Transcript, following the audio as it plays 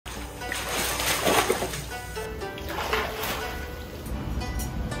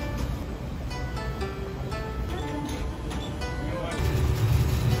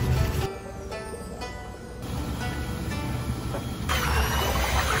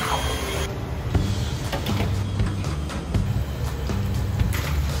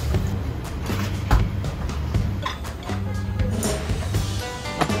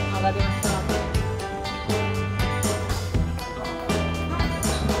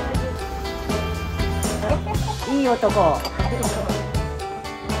いい男。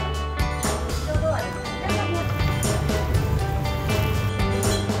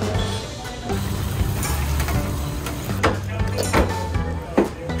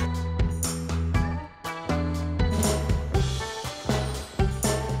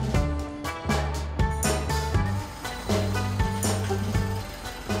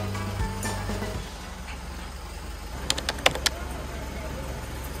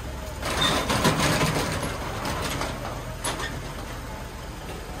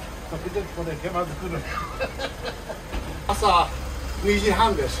これまず来る朝2時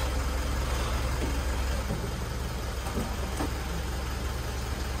半です。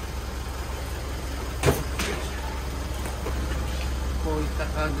こういった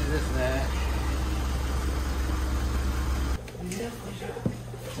感じですね。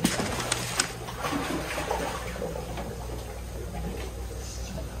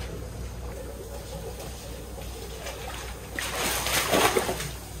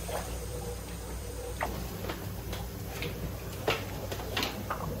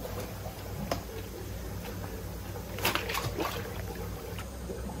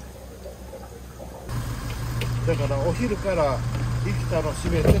だからお昼から生きたの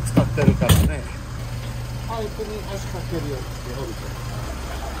閉めて使ってるからね。パイプに足かけるようにしておる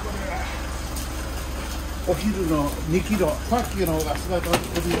と。お昼の2キロ、さっきのが姿を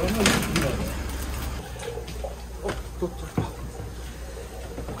作るような2キロで。おっとっとっと。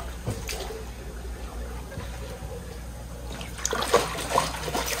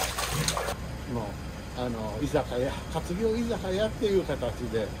もう居酒屋、活業居酒屋っていう形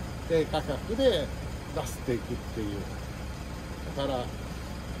で低価格で出していくっていう。だから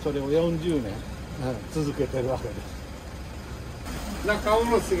それを40年、続けてるわけです。仲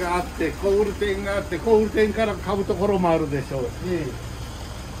卸があって小売店があって、小売店から買うところもあるでしょうし、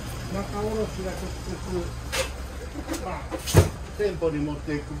仲卸が直接、店舗に持っ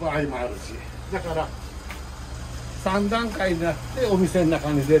ていく場合もあるし、だから3段階になってお店の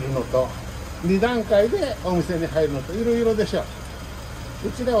中に出るのと2段階でお店に入るのといろいろでしょう。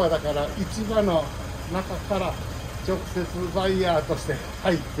うちらはだから市場の中から直接バイヤーとして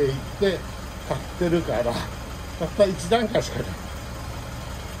入っていって買ってるから、たった1段階しかない。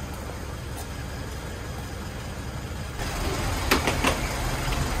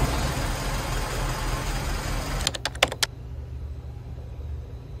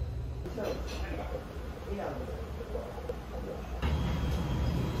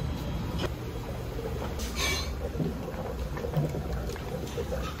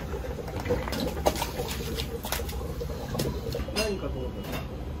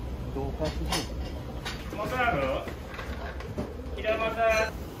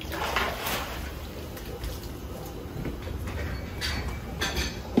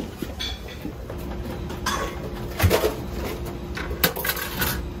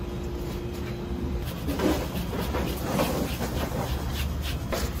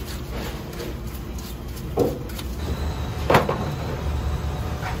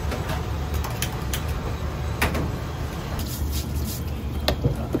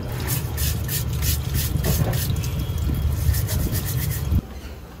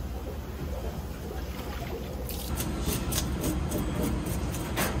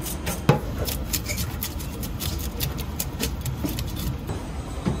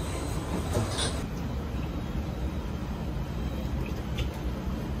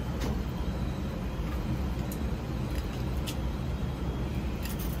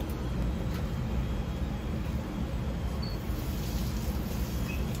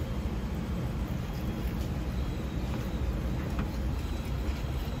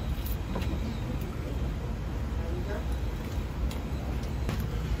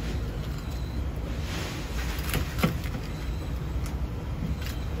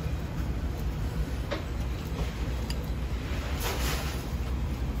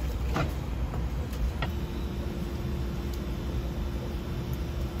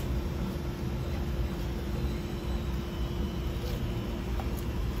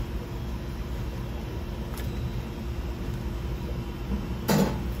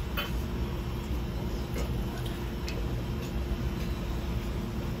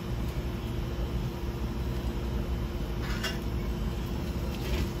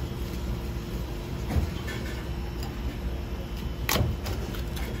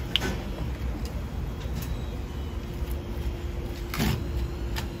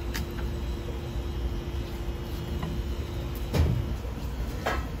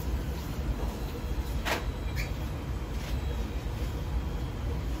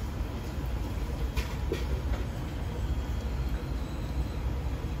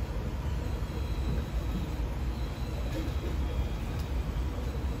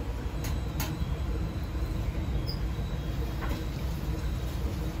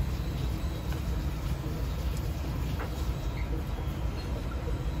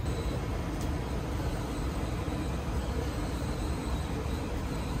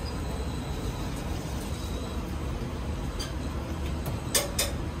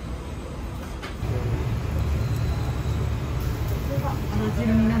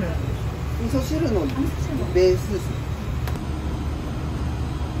味噌汁のベースですね。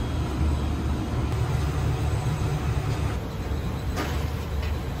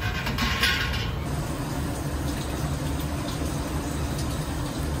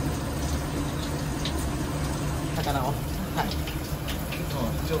魚を、はい、も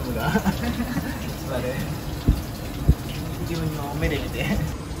う上部が器で自分の目で見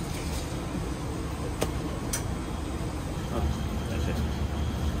て。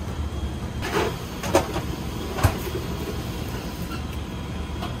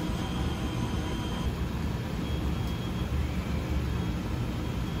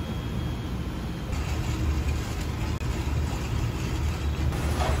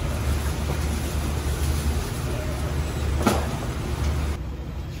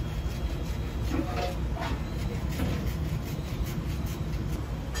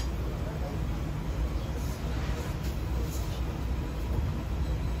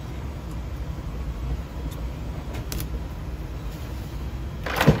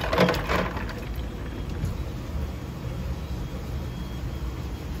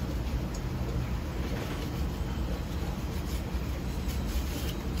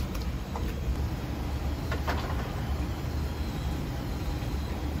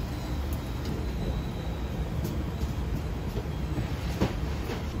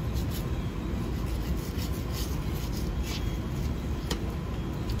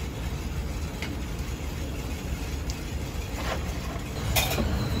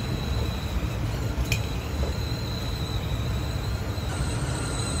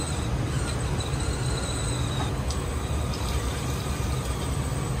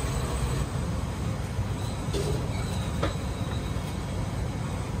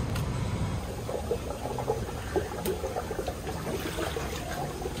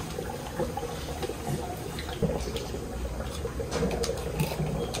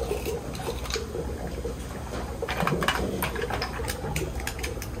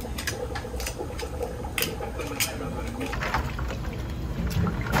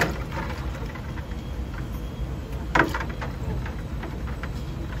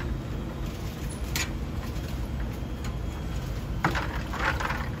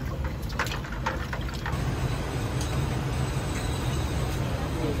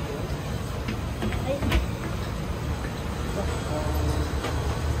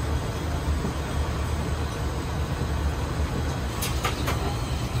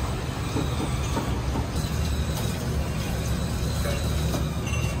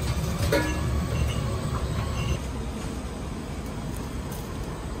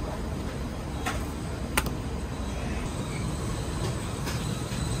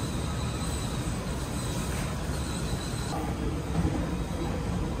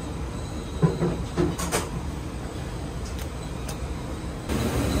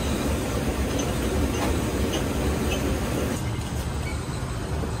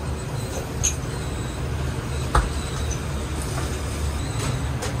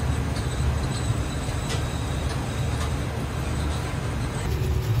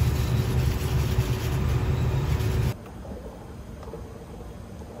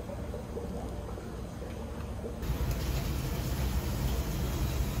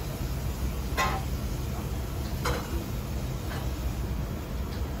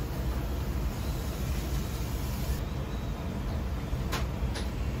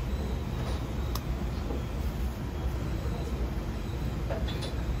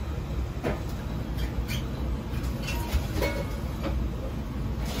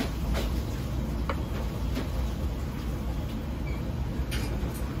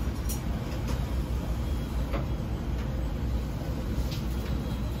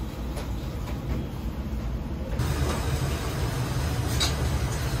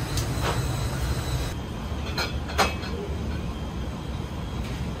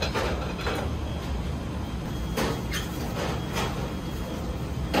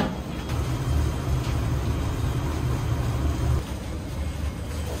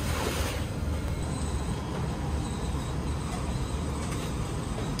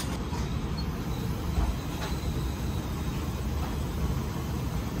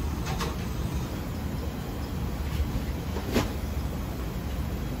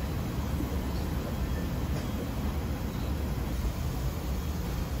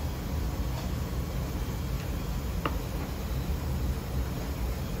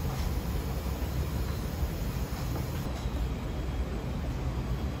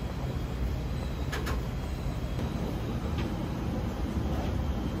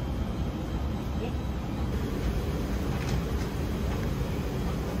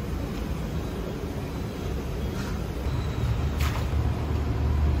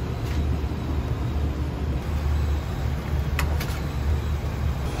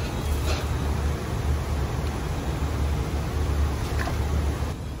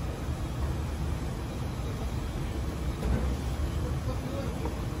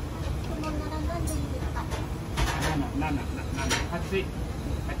7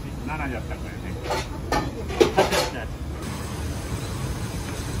やったからね。8やった。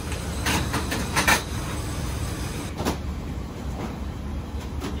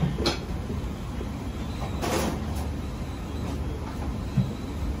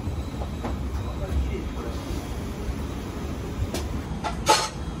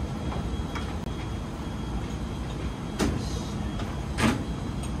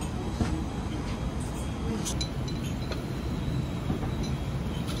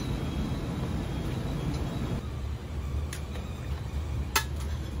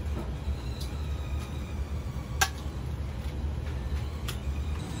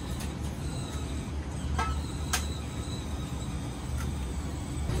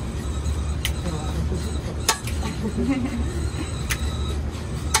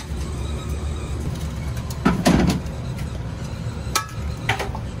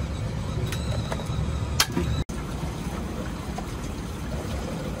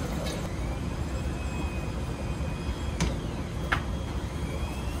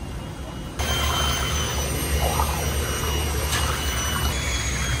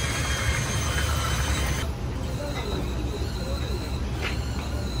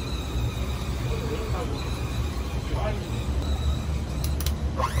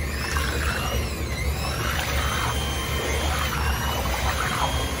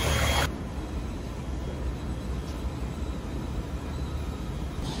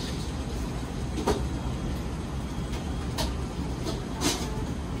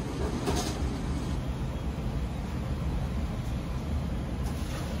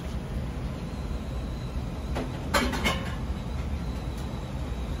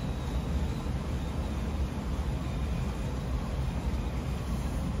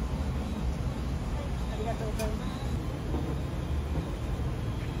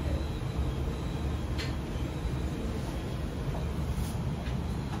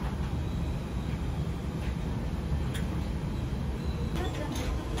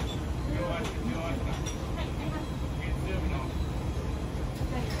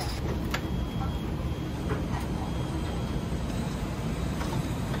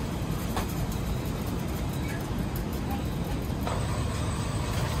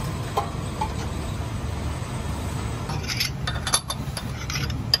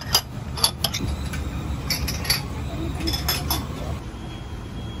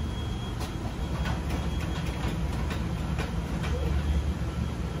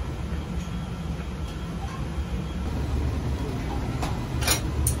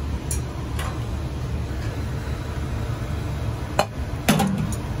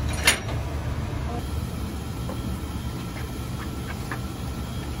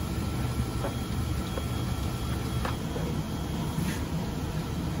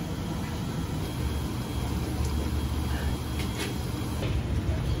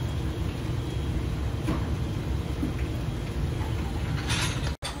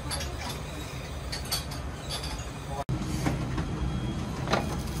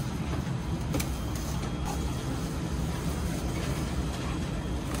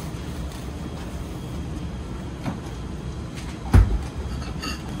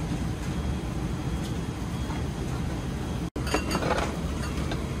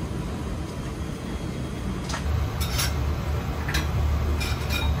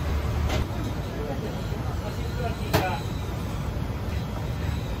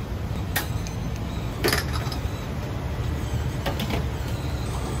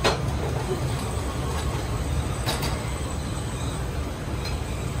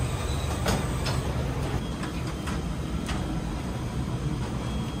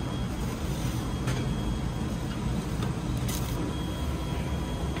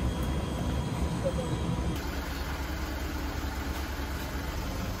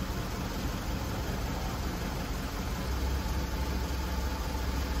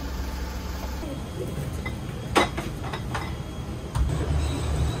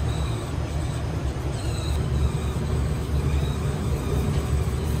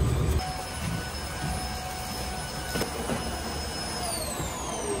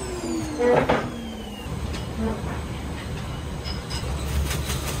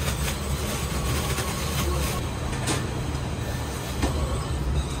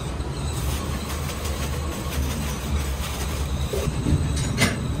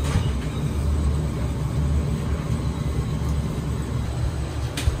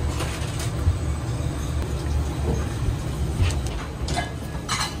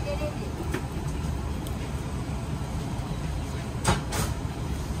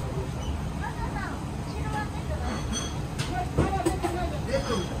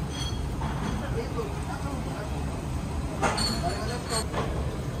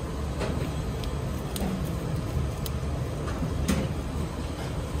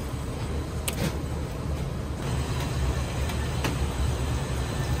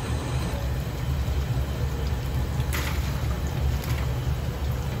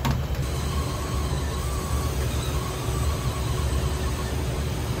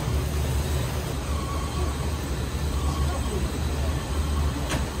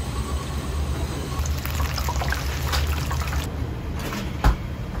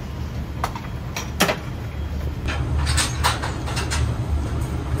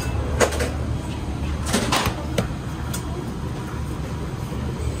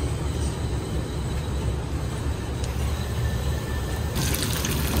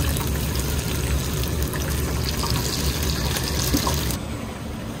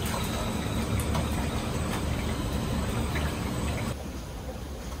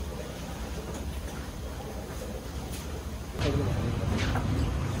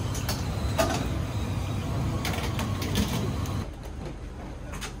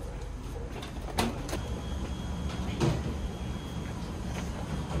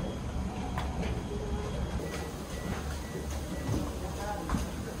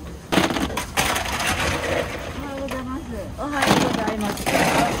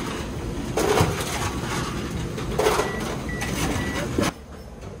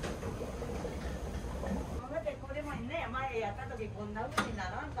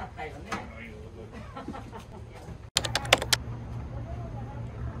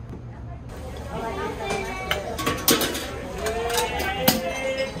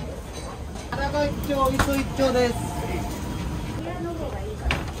丁、磯一丁です。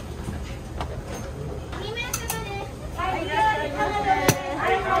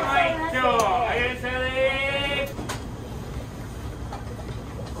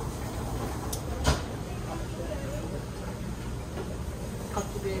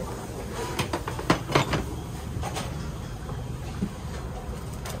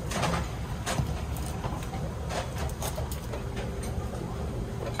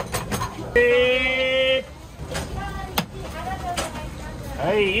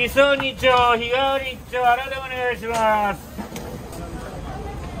はい、磯2丁、日替わり1丁、あらでお願いします。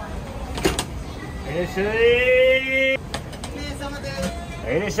いらっしゃい。い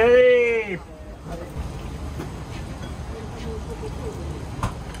らっしゃい。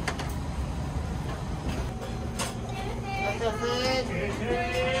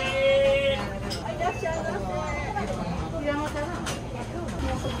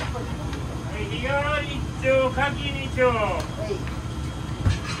日替わり1丁、牡蠣2丁。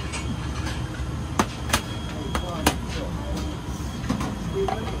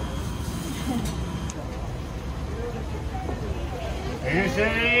いらっしゃ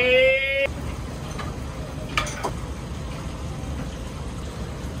い。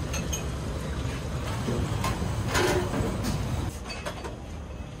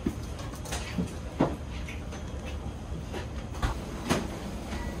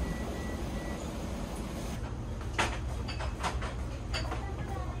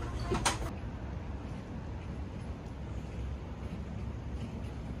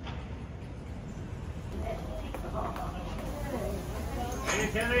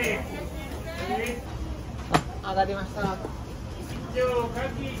上がりました。1丁、牡蠣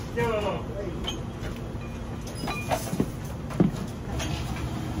1丁。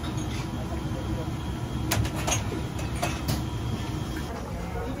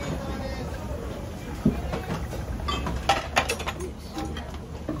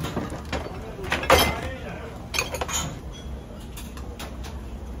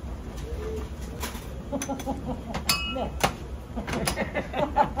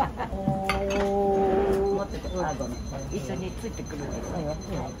一緒についてくるんですよ。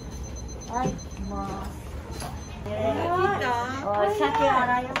はい、行きます。お鮭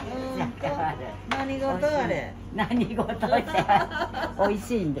洗い。何事あれ。何事じゃ美味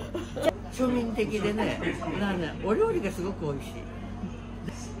しいんで。庶民的でね、お料理がすごく美味しい。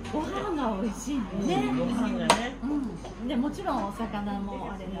ご飯が美味しいね。ご飯がね。でもちろんお魚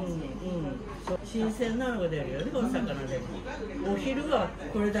もあれだし。新鮮なのが出るよね、お魚でも。お昼は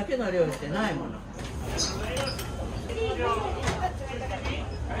これだけの量ってないもの。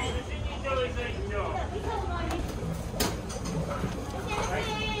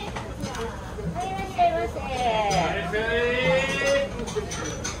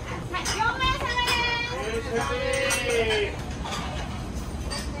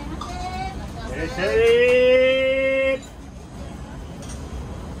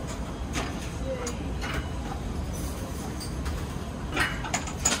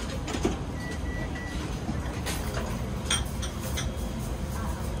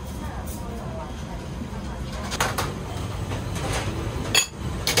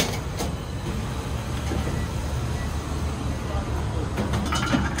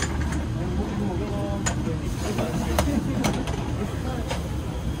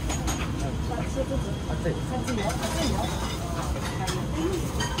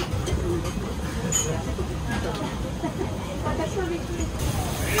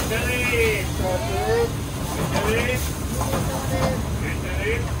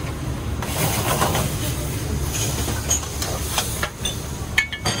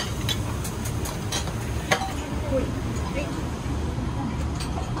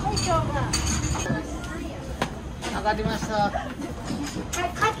上がりました。はい、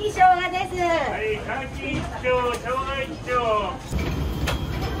牡蠣生姜です。はい、牡蠣1丁、生姜1丁。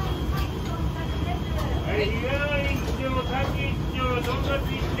はい、日替わり1丁、牡蠣1丁、とんかつ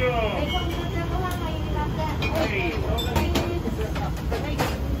1丁。は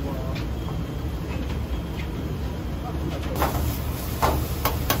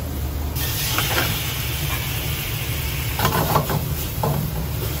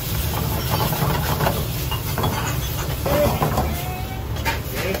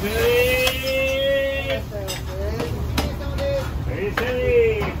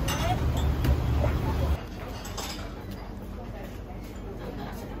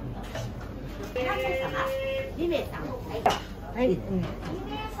い、2名様。はい。2名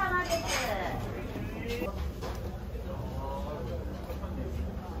様です。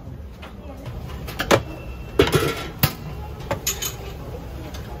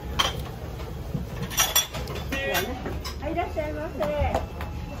いらっしゃいませ。はい。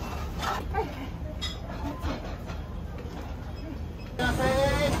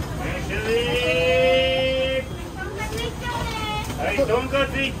はい、とんか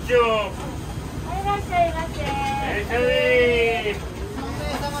つ一丁。はい、いらっしゃいませ。いらっしゃい。3名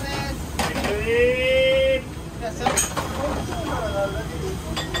様です。いらっしゃい。いらっしゃい。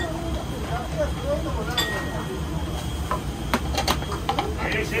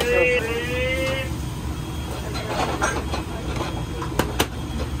いらっしゃい。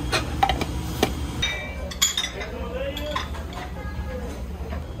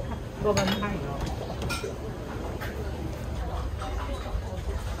5番の。はい。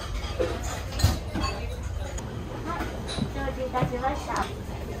承知いたしました。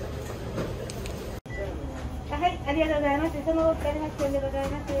はい、ありがとうございます。そのお疲れ発見でござい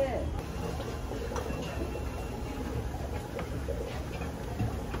ます。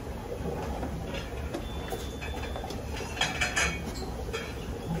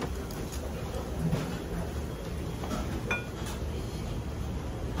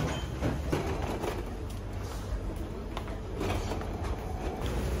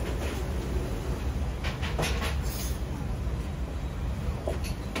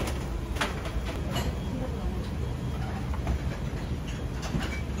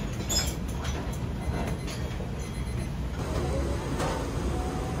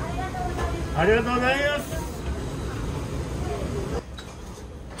ありがとうございます。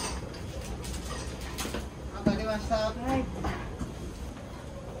わかりました。はい。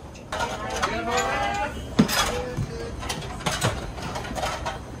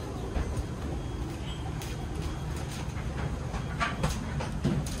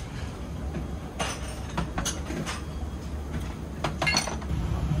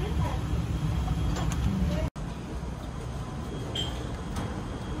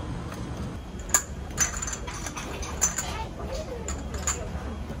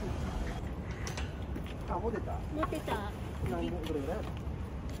あ、持てた。持ってた。何どれぐらい？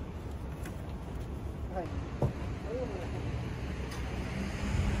はい。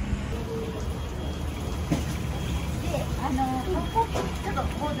で、ここちょっと大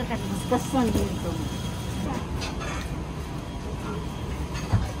阪にも少し損にいると思う。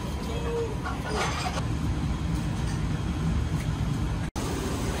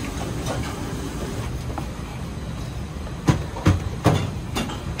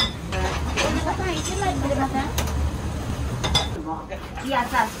1枚くれません？優し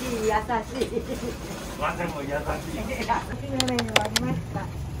い優しい。わても優しい。メニューありました。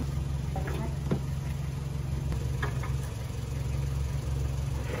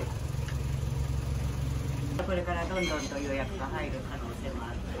これからどんどんと予約が入る可能性もあ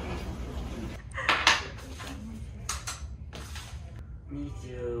る。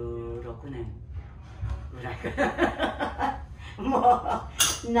26年ぐらいからも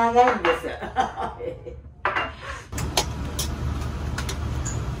う長いんです。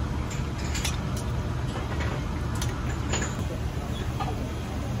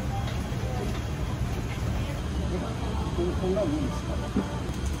こんなのいいですか？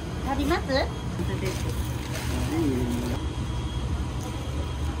足ります？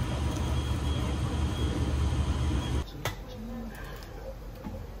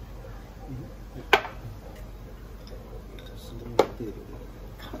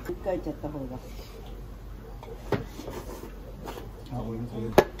書いちゃった方が。あ、ごめんなさい。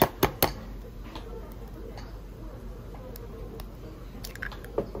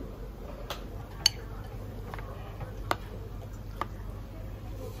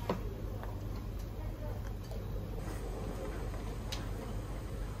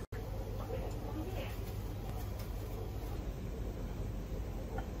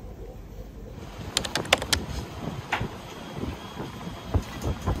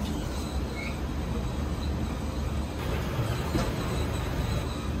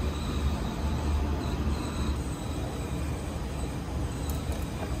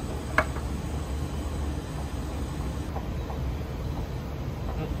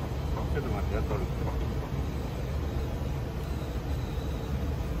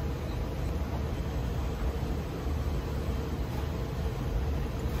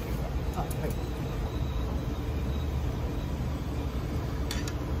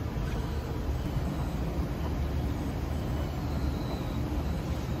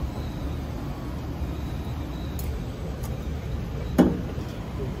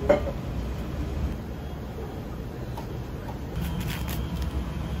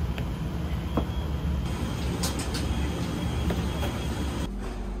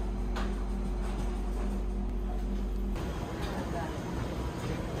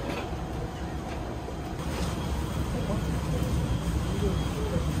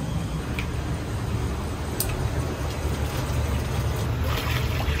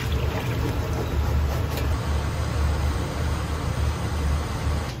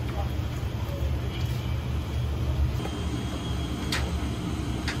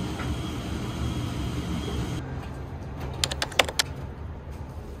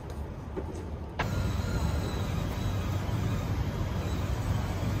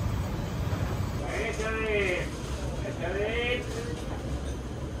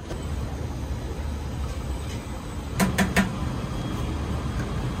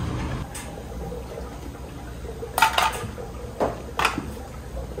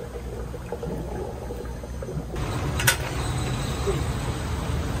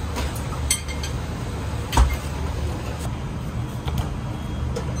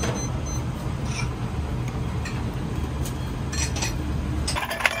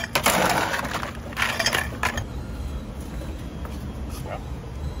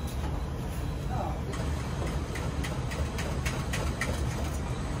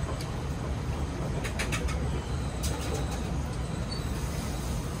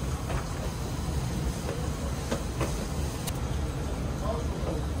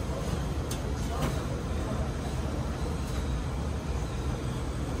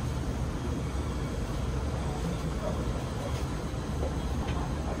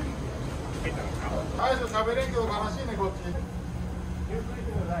大将食べれんけど悲しいねこっち。そ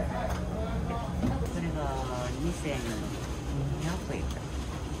れが2200円か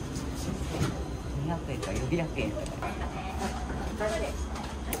200円か400円とか。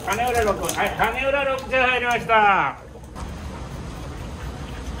金浦6、はい、金浦6茶入りました。は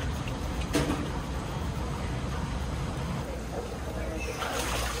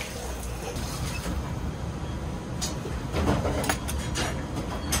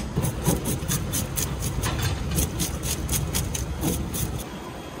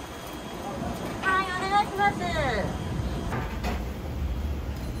い、お願いします。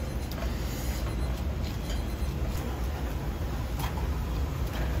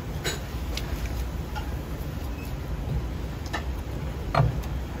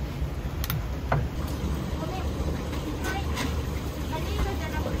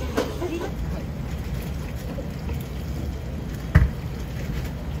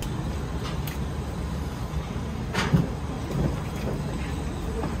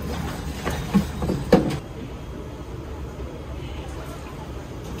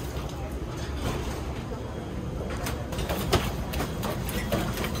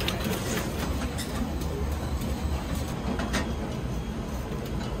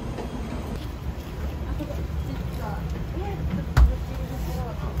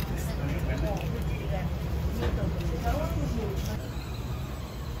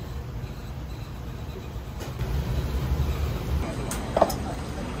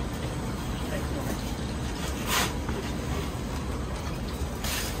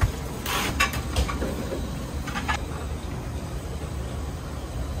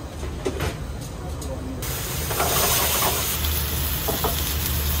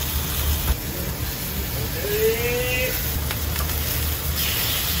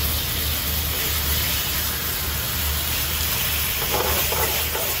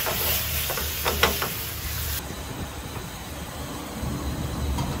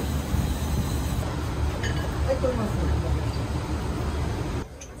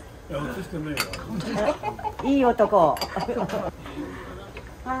いや映してねえよ。いい男。はい。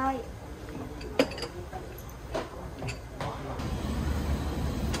はい。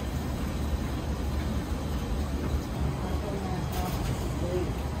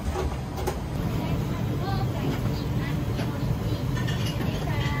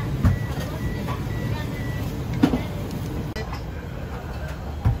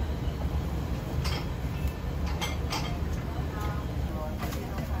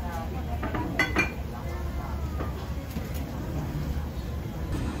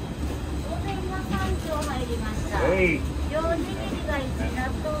両握りが1、納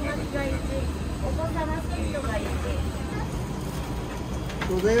豆巻きが1、お子様セットが1。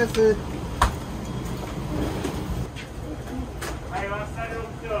ございます。はい、ワッサル6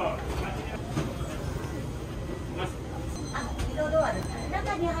丁。あ、自動ドアです。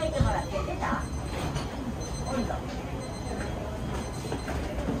中に入ってもらって出た？温度。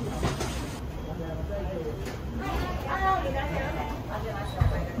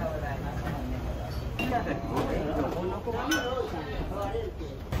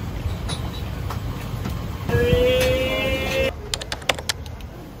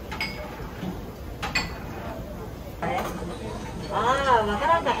ああ、わか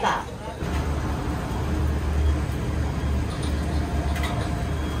らんかった。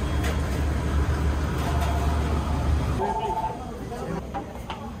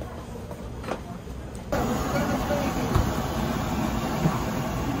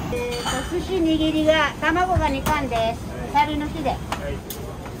寿司握りが卵が2貫です。シャリの日で。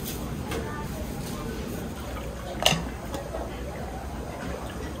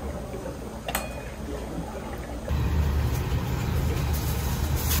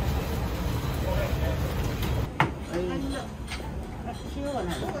塩は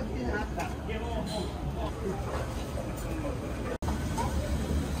ない。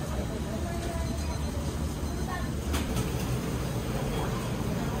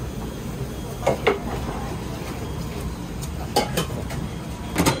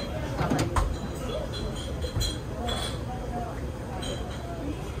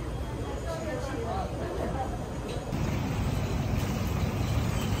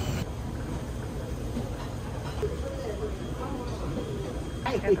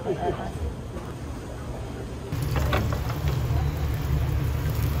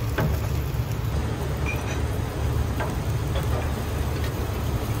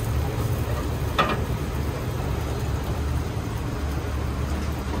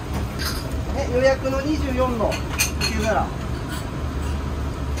予約の24の97。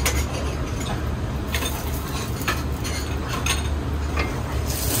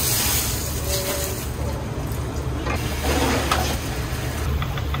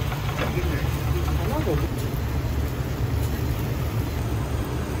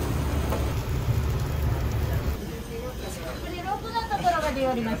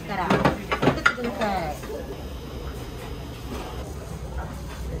りますから取ってってください。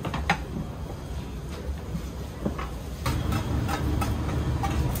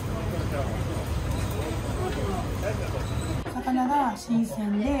魚が新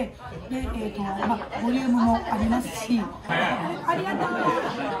鮮で、ボリュームもありますし、ありがとう。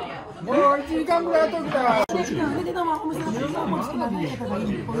もう1時間ぐらい後だ。お店の人はもう好きな方が多い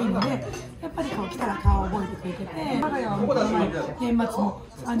ので、やっぱりこう来たら顔を覚えてくれてて、我が家はもう年末も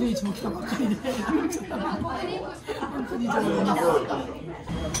30日も来たばっかりで、本当に上手で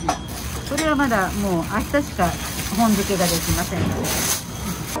す。これはまだもう明日しか本漬けができませんので。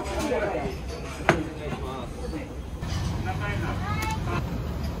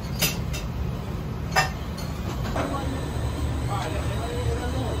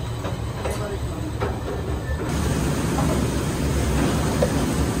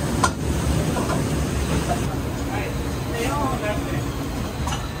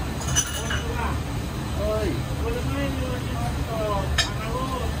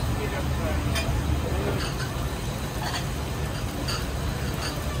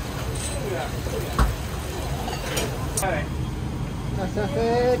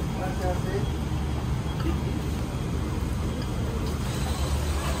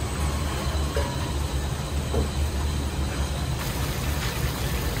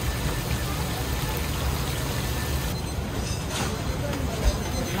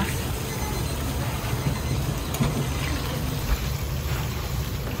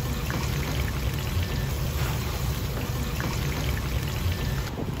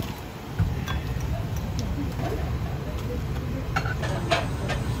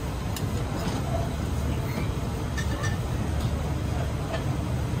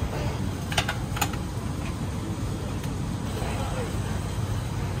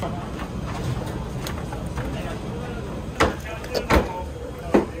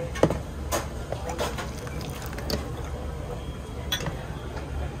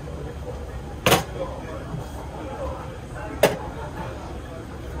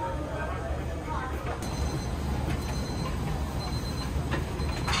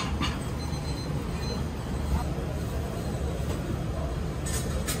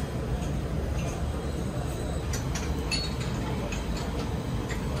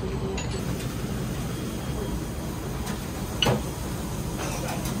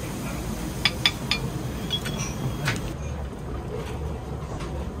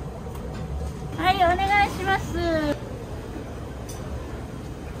はい、お願いします。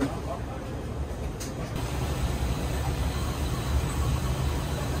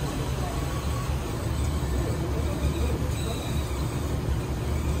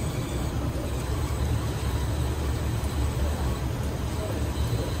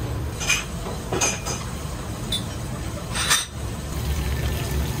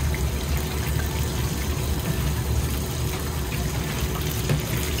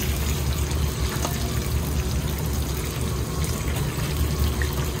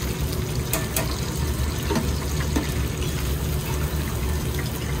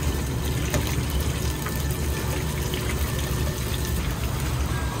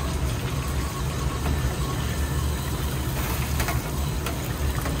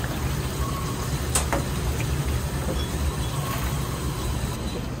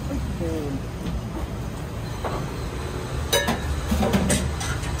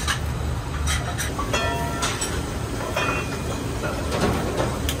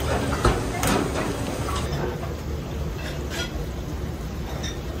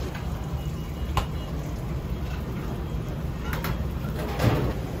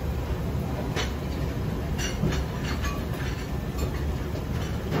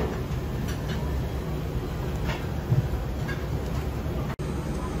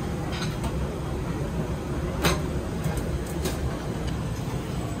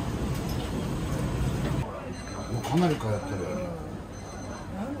かなり通ってるよね。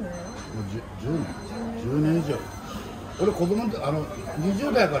もう10年以上。俺子供って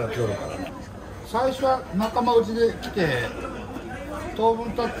20代から来るからね。最初は仲間内で来て当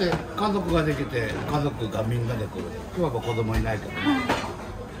分経って家族ができて家族がみんなで来る。今日は子供いないけどね。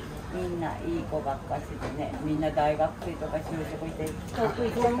みんないい子ばっかしでね、みんな大学生とか就職して遠く行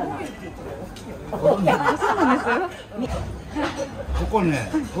っちゃったな。ここね、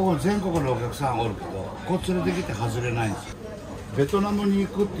ここ全国のお客さんおるけど、ここ連れてきて外れないんですよ。ベトナムに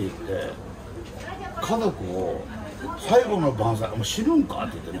行くって言って家族を最後の晩餐、もう死ぬんか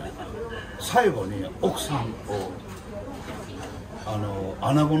って言ってね、最後に奥さんを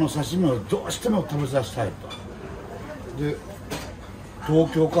穴子の刺身をどうしても食べさせたいと。で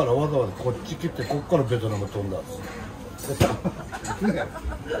東京からわざわざこっち来て、こっからベトナム飛んだんですよ。す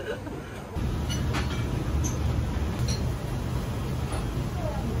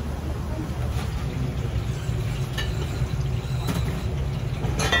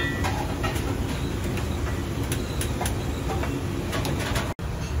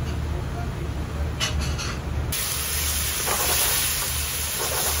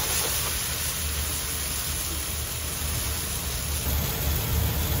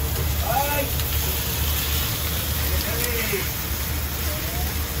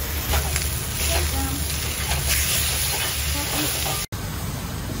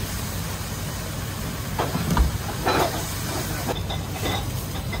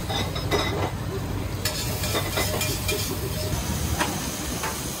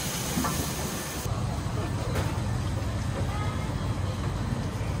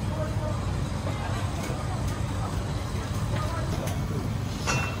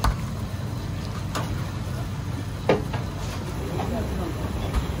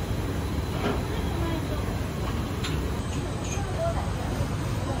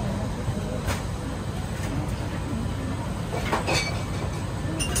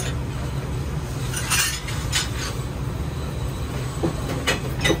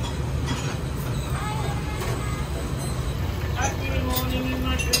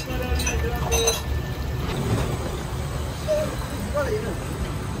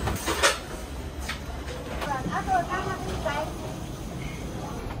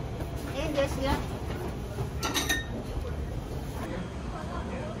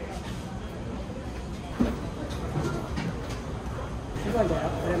ごいだよ。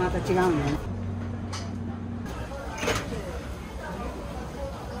これまた違うの。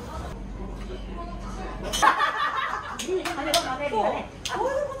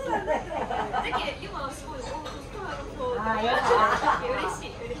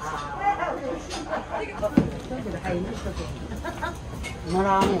も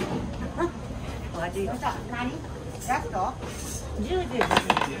らわねえ。お味何？ラスト？10。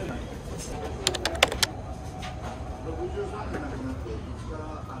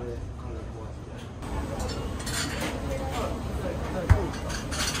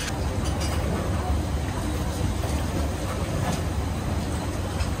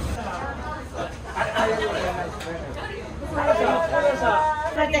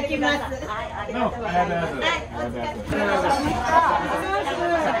また来ます。ありがとうございます。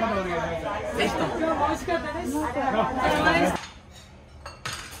ぜひとも。今日も美味しかったです。あ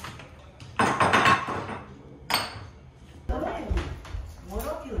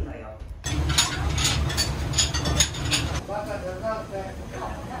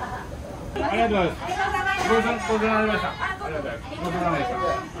りがとうございます。ごちそうさまでした。ありがとうございます。ごちそうさまでした。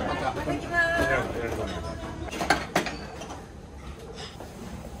また。よろしくお願いします。